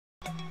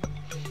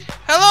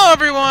Hello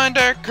everyone,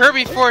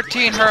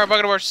 Kirby14 here. I'm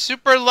going to watch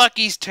Super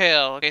Lucky's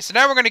Tale. Okay, so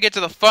now we're going to get to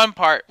the fun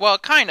part. Well,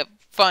 kind of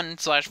fun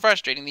slash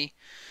frustrating.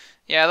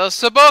 Those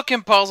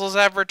Sobokan puzzles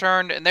have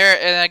returned, and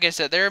like I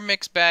said, they're a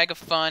mixed bag of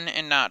fun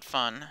and not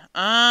fun.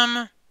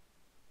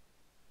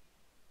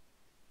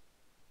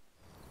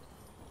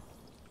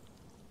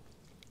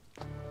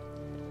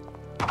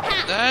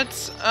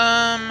 That's,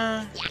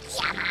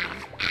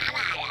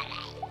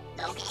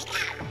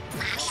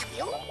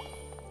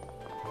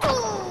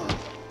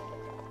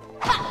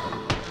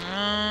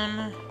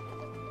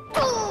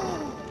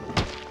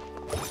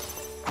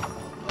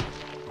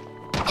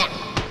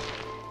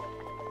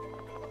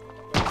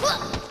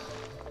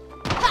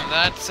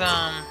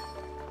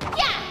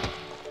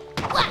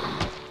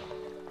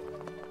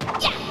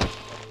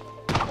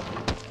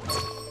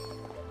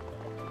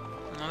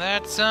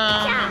 That's,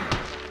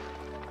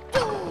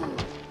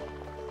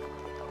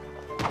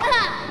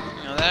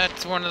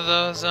 that's one of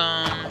those,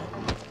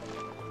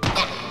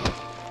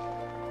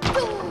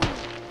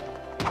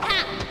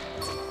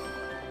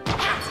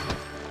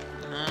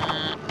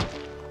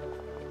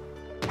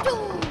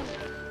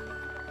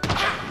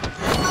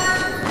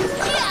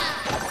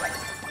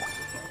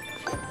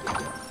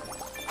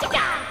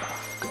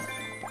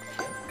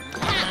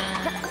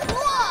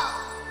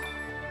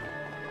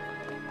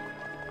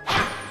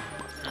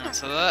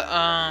 so that,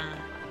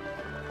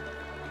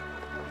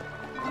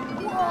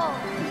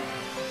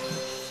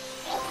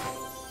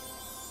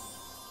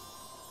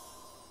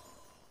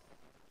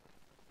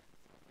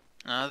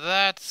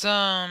 that's,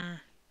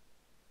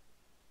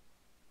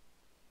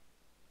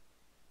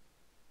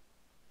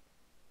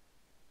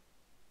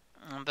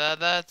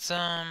 that's,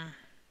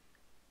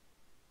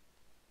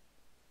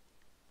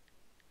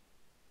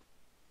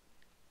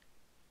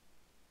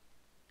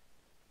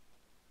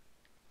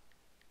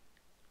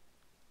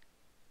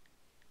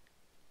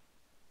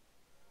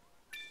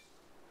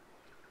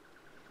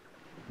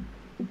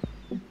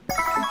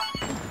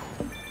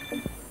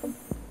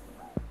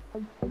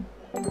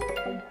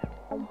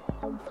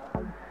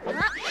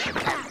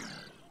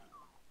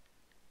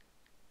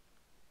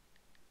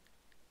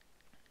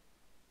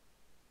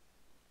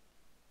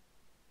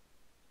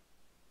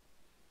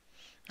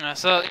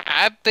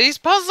 these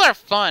puzzles are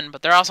fun,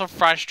 but they're also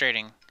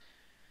frustrating.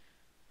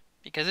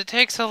 Because it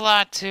takes a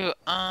lot to,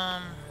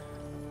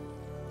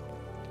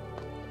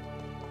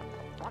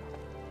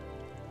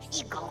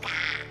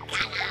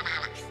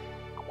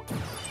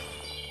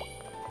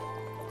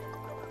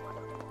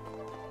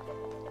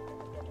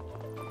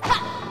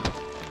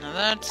 now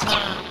that's,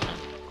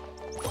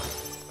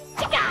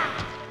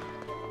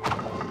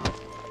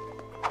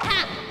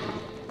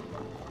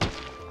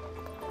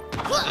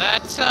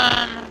 that's,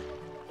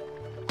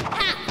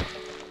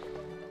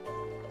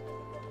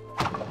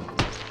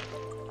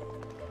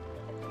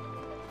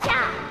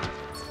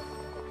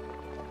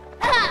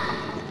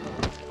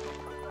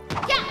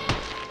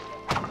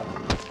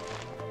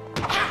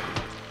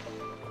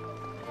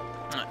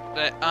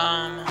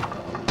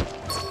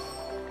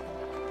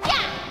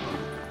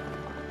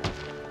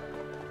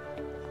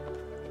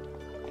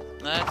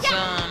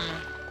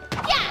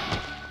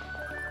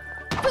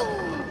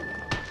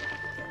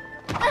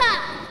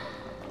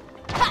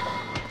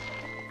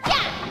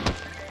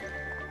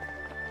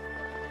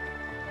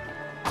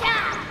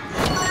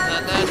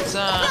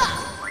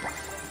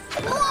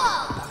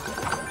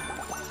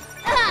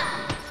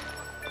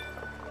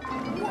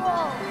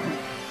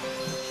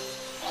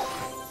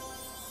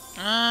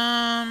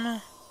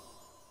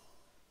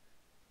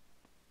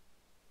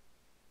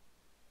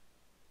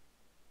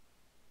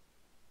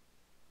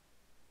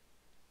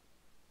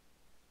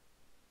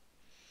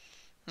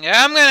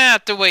 yeah, I'm gonna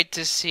have to wait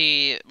to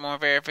see more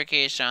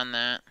verification on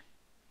that.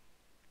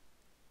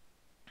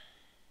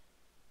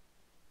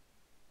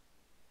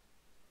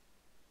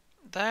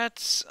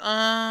 That's,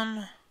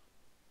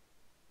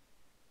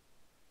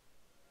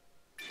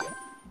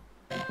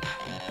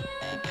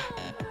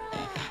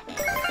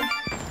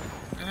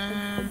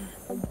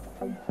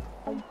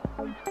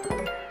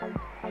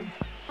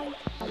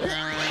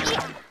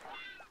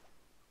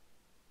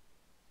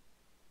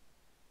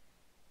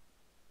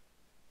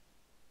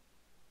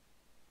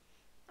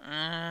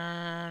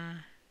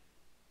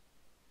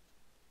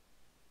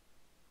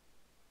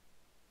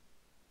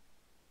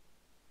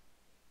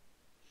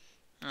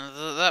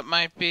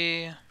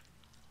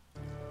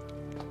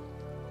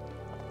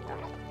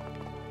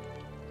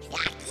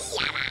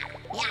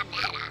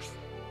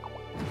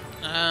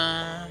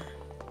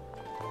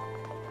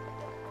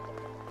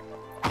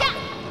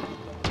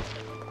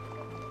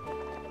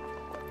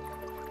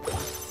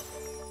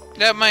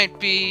 that might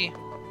be...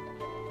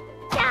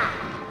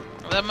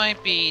 That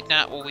might be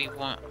not what we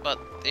want, but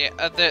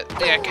the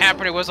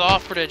Capricorn was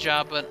offered a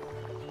job, but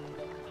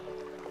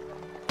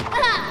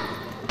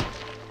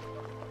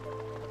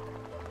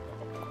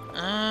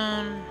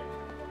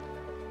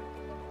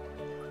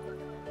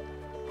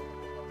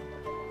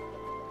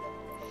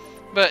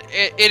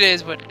it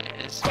is what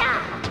it is.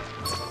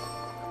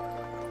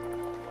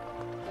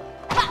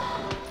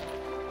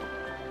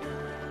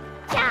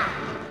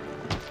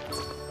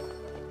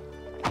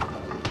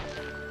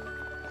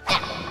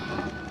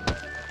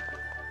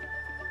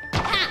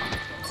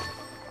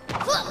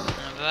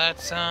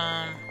 that's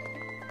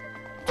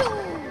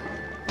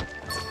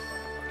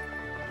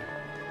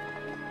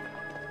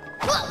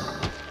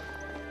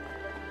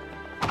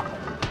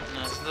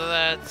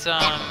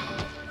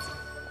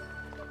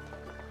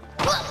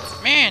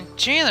man,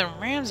 Jalen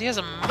Ramsey has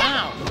a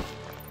mouth.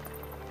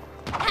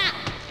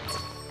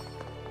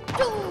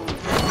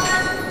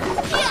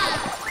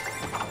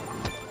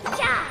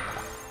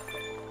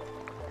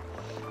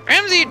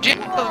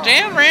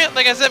 Jalen Ramsey,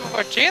 like I said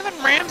before,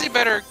 Jalen Ramsey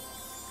better.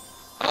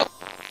 Oh.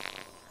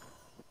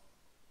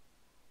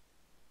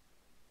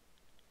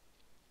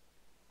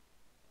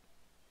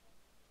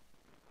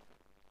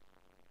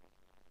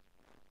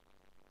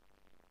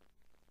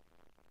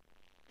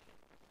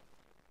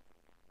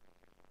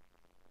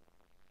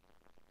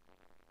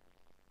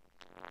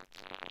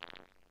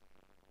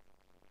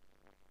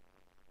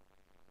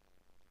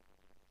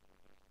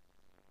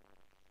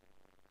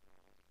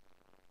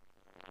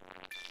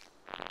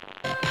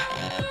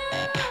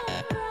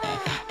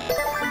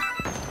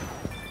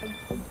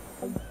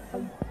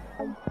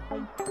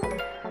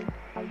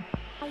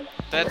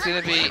 That's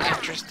gonna be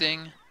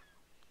interesting.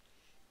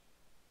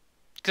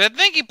 Cause I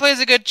think he plays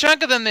a good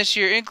chunk of them this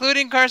year,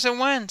 including Carson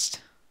Wentz.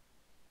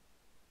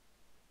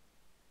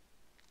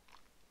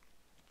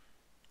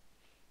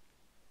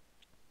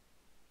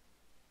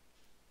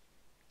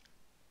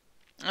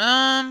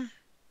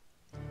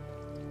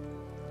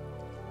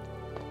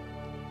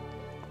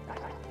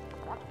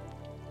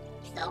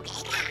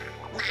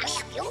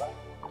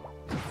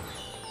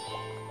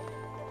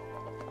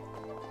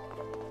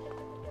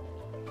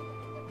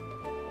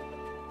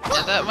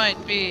 Yeah, that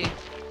might be.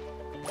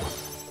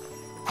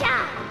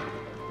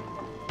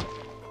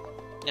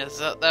 Yes,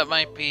 that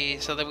might be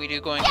something we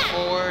do going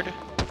forward.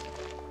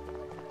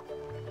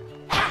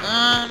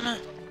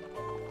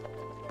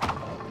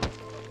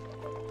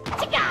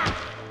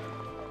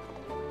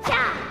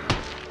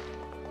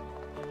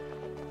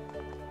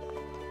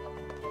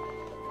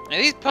 Now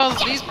these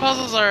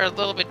puzzles are a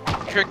little bit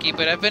tricky,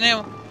 but I've been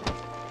able.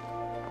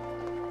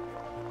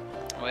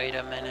 Wait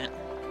a minute.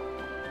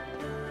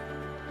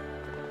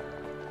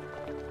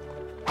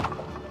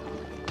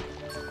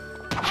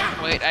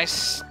 Wait, I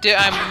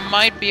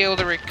might be able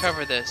to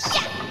recover this.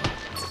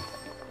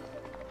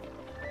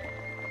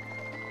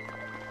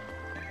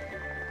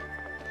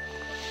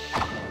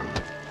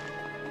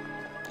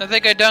 I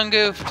think I done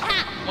goofed.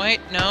 Wait,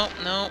 no,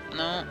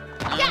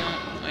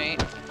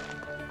 wait.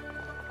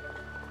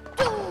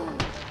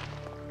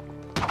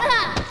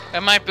 I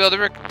might be able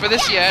to recover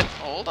this yet.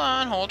 Hold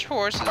on, hold your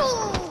horses.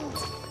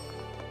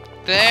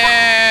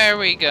 There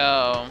we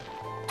go.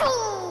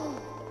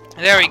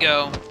 There we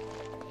go.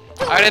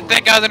 I didn't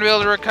think I was gonna be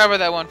able to recover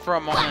that one for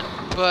a moment,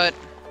 but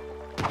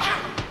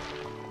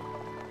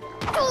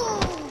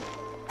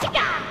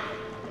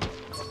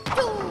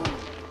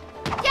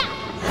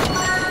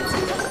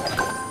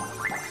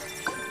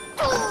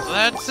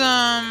that's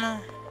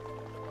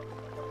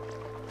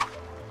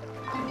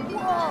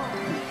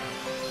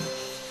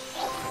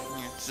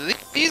so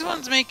these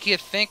ones make you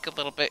think a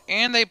little bit,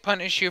 and they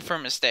punish you for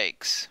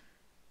mistakes.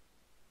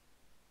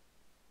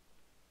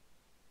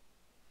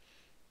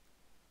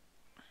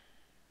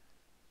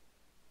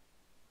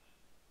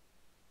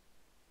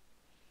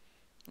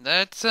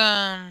 That's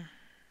and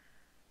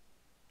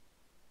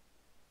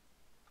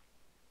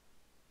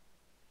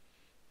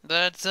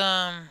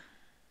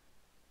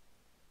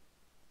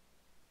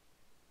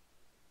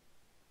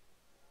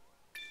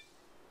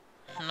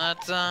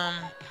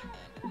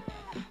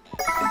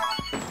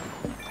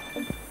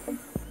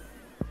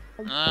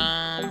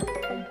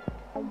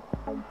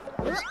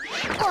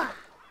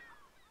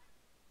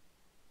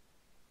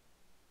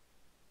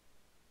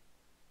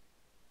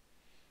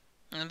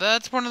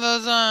that's one of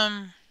those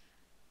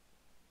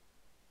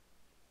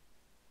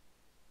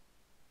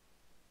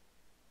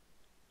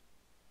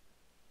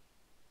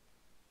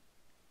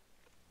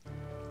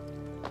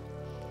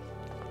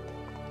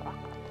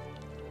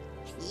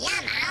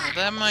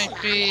that might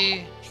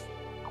be.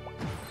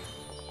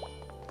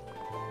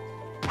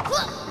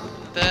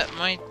 That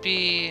might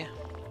be.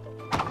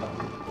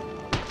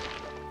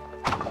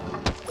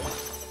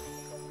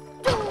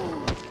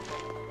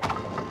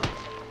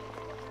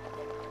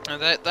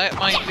 That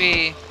might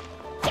be.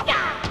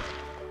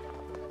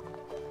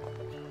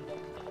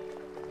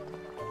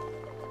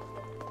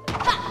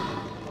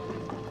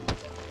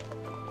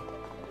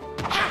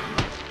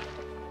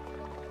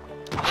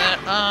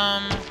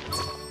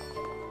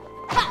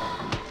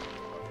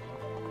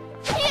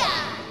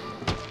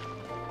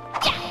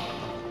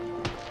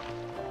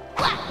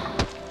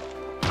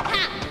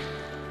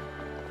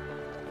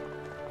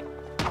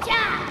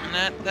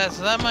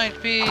 So that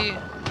might be.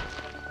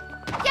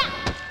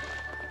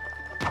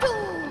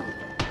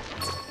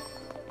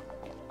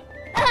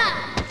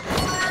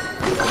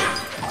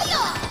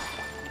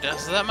 Yeah,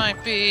 so that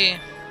might be.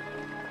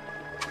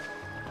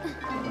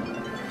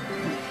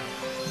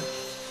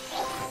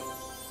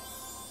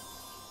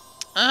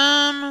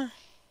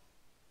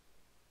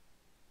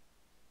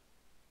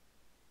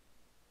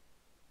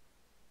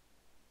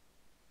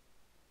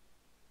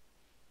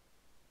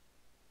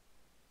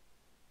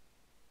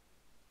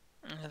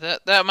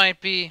 That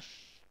might be.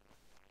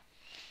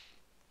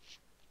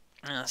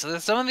 So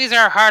some of these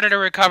are harder to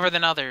recover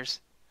than others.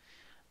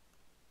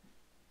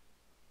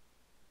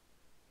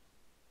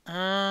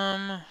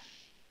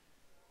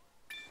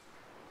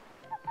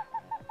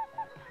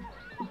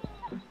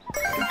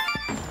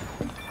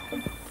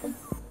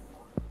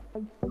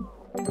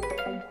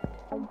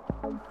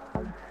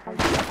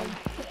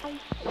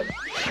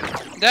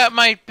 That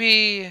might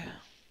be.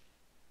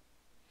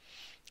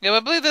 Yeah, I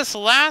believe this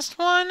last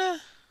one.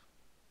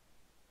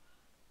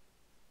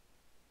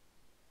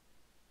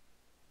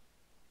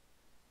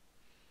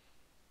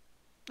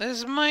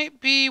 This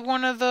might be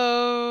one of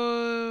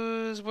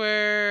those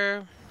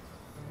where.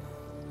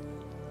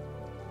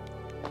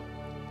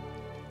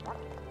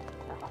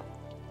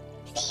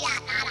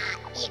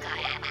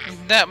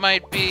 That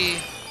might be.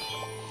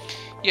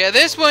 Yeah,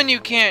 this one you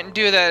can't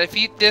do that.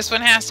 This one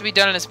has to be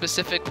done in a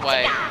specific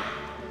way.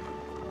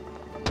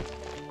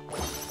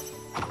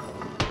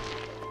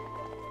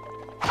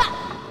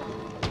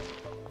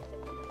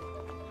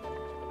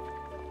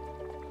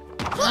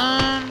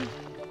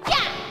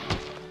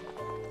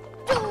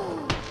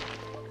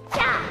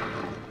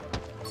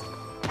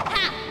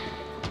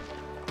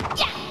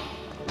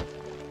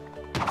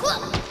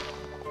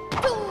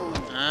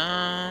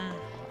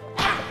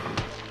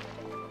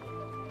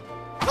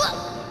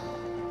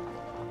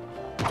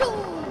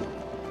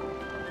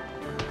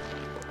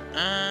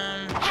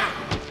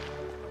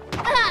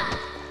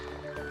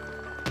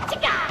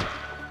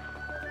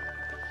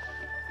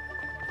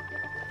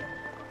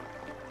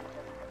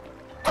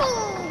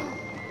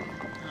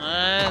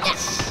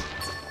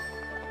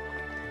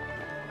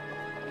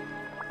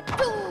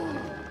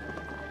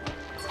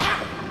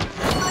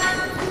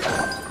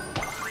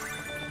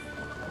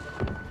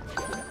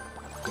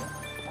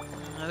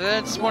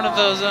 That's one of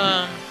those,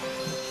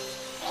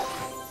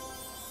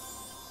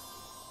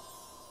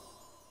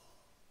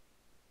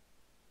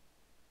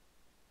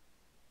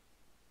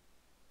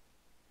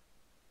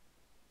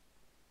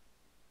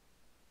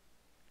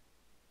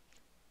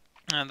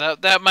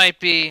 that might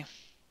be.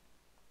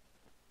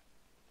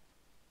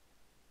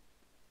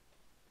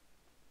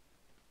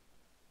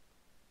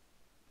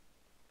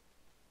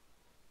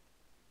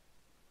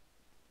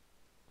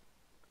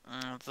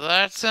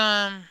 That's,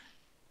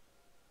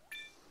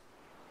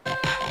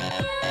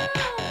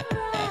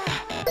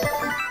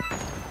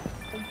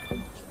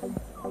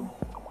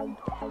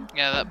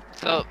 yeah,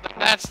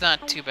 that's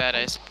not too bad,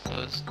 I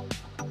suppose.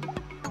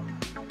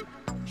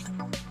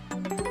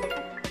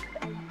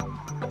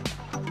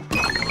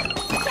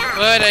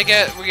 But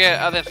we get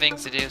other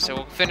things to do, so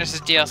we'll finish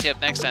this DLC up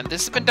next time.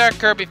 This has been Dark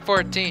Kirby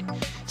 14.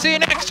 See you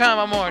next time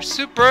on more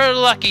Super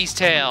Lucky's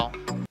Tale.